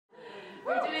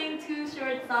We're doing two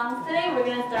short songs today. We're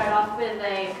going to start off with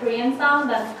a Korean song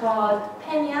that's called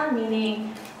Penya,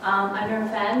 meaning I'm your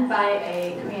fan, by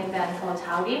a Korean band called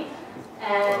Chaogi.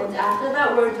 And after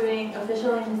that, we're doing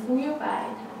Officially Missing You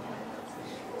by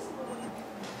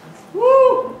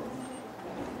Woo!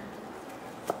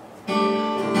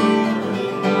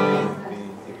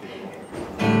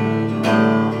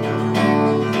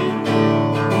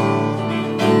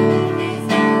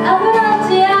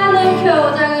 아무렇지 않은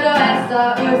표정으로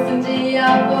애써 웃음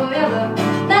지어 보여도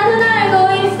나는 알고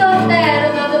있어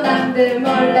때로 너도 남들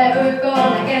몰래 울고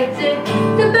나겠지.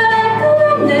 특별할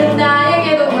건 없는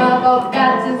나에게도 마법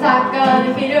같은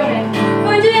사건이 필요해.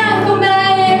 울지 않고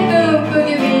매일 꿈꾸기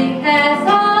위해서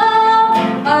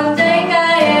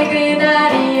언젠가의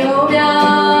그날이 오면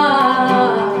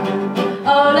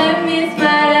Oh let me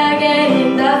smile again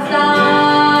in the sun.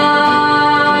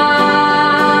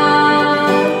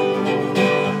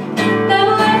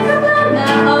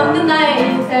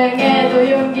 생에도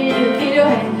용기를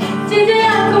필요해. 지지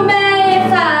않고 매일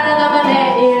살아남아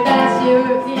내일 다시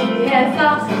울기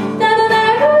위해서. 나는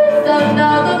알고 있어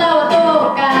너도 나와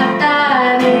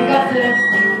똑같다는 것을.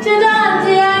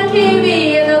 주저앉지 않기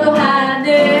위해 너도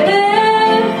하늘을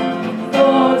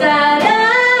보잖아.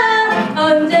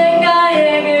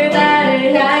 언젠가의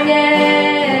그날을 향해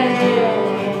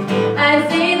I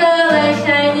see the light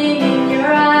shining in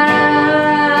your eyes.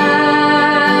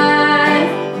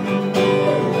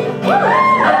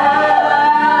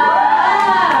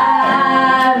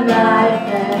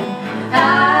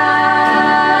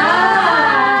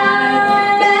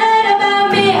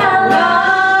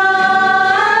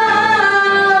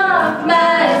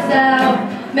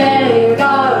 매일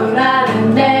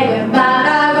거울하는 내게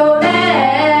말하곤 해.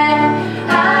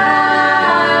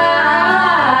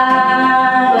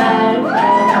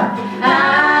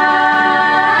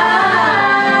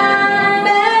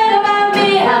 Better about me,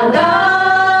 I love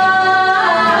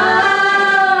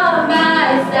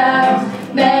myself.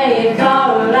 매일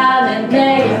거울하는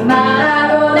내게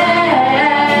말하곤 해.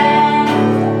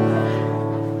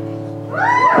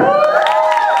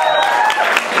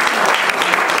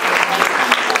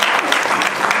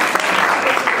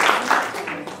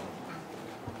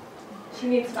 She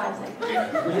needs 5 seconds.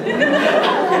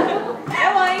 Hey,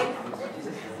 Wonnie.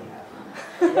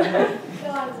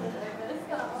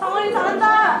 성원이 잘한다.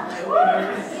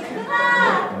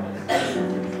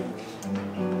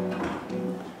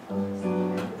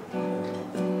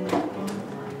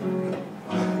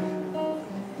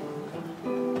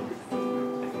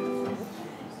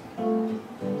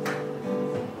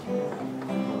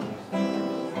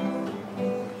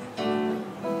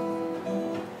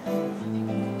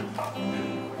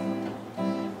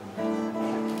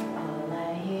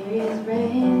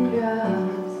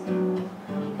 Raindrops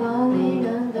falling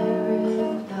on the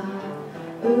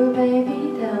rooftop. Ooh, baby,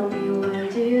 tell me where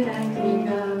do I can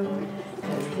go?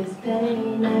 'Cause this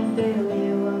pain I feel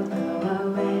it won't go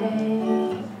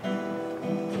away.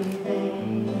 And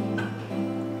today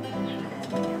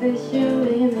I'm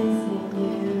officially missing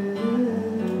you.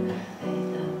 I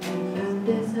thought from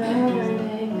this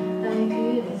heartache I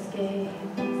could escape,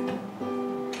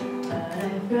 but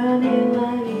I've run in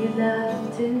long enough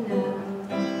to know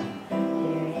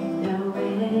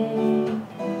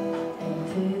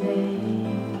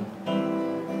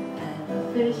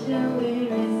officially